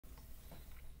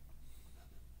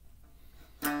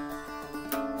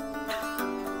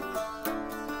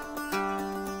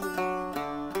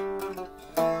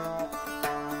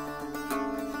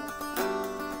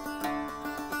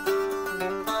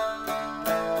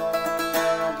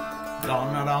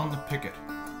dawn out on the picket,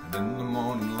 and in the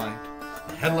morning light,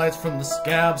 the headlights from the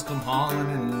scabs come hauling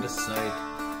into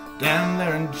sight. Damn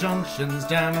their injunctions,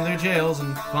 damn their jails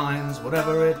and fines,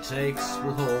 whatever it takes,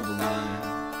 we'll hold the line.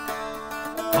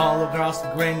 All across the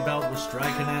grain belt we're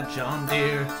striking at John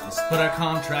Deere. We'll split our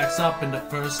contracts up into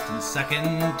first and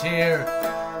second tier.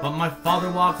 But my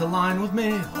father walked the line with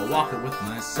me, I'll walk it with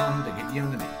my son to get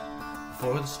unity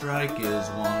before the strike is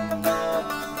won.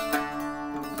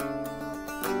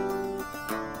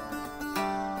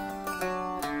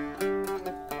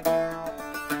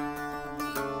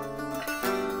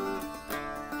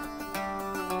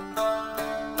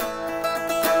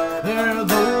 There are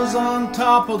those on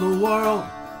top of the world,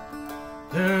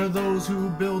 there are those who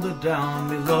build it down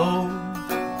below.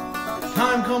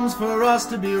 Time comes for us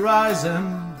to be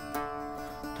rising,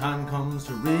 time comes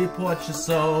to reap what you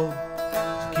sow.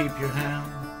 So keep your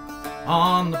hand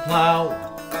on the plow,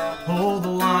 hold the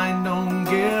line, don't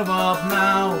give up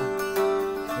now.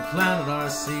 We planted our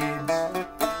seeds,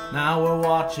 now we're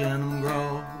watching them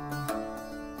grow.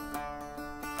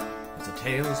 It's a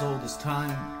tale as old as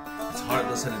time, it's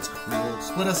heartless and it's cruel.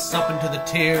 Split us up into the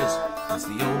tiers, it's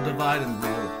the old divide and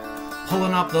rule.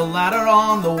 Pulling up the ladder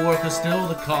on the workers still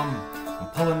to come,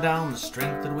 and pulling down the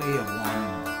strength that we have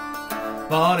won.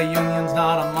 But a union's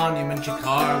not a monument you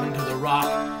carve into the rock,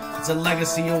 it's a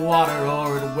legacy you water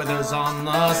or it withers on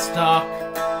the stalk.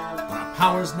 When our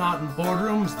power's not in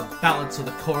boardrooms, the ballots of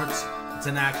the courts, it's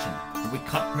in action, and we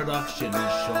cut production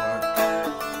short.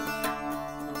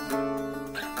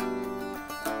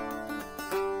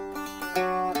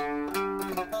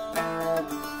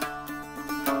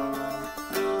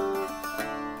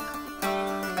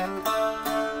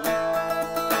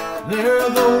 There are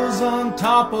those on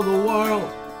top of the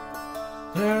world,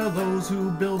 there are those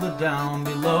who build it down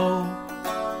below.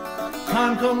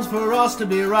 Time comes for us to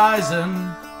be rising,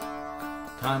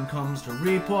 time comes to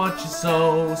reap what you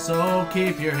sow. So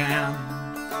keep your hand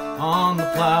on the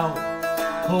plow,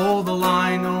 hold the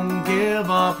line, don't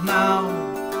give up now.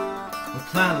 We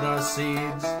planted our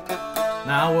seeds,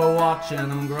 now we're watching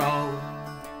them grow.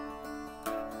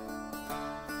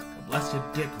 God bless you,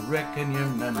 Dick, Rick, and your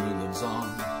memory lives on.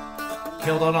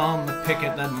 Killed out on the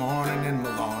picket that morning in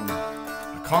Milan.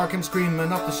 A car came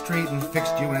screaming up the street and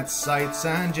fixed you in its sights,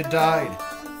 and you died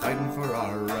fighting for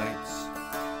our rights.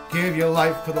 Give your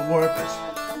life for the workers,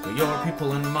 for your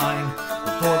people and mine,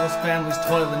 before those families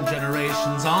toiling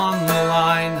generations on the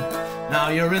line. Now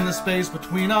you're in the space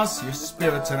between us, your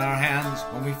spirit's in our hands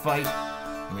when we fight,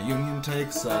 when the union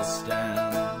takes a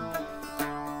stand.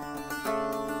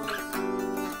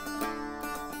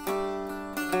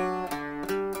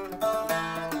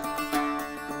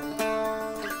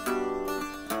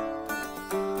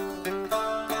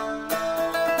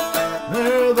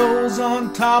 There are those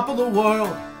on top of the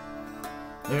world,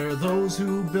 there are those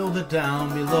who build it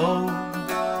down below.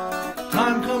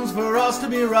 Time comes for us to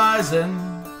be rising,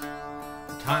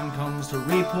 time comes to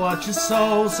reap what you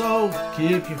sow. So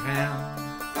keep your hand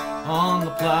on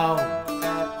the plow,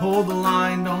 hold the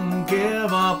line, don't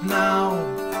give up now.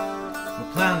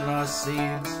 We planted our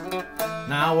seeds,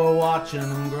 now we're watching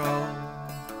them grow.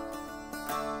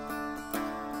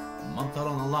 A month out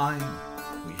on the line,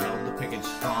 we held the picket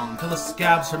strong, till the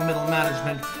scabs from middle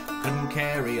management couldn't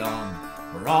carry on.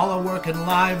 For all our working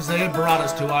lives they brought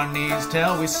us to our knees,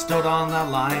 till we stood on that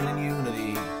line in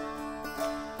unity.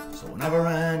 So whenever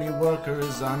any worker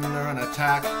is under an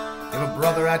attack, you have a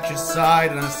brother at your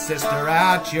side and a sister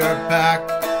at your back.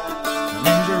 An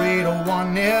injury to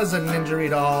one is an injury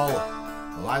to all.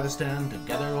 We'll either stand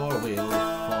together or we'll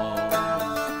fall.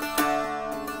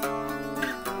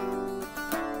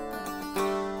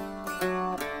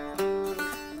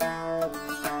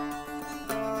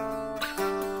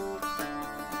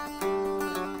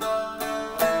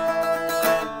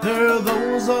 There are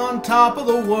those on top of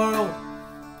the world,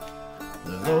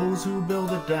 there are those who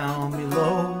build it down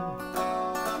below.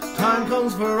 Time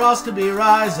comes for us to be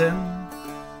rising,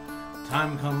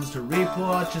 time comes to reap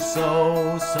what you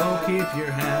sow. So keep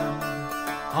your hand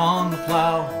on the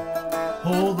plow,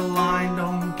 hold the line,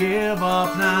 don't give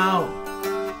up now.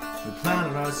 We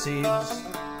planted our seeds,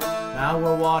 now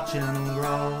we're watching them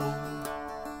grow.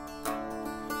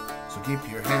 So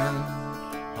keep your hand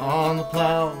on the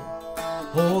plow,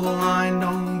 hold the line,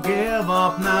 don't give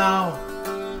up now.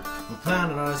 We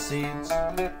planted our seeds,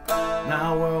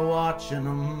 now we're watching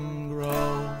them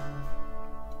grow.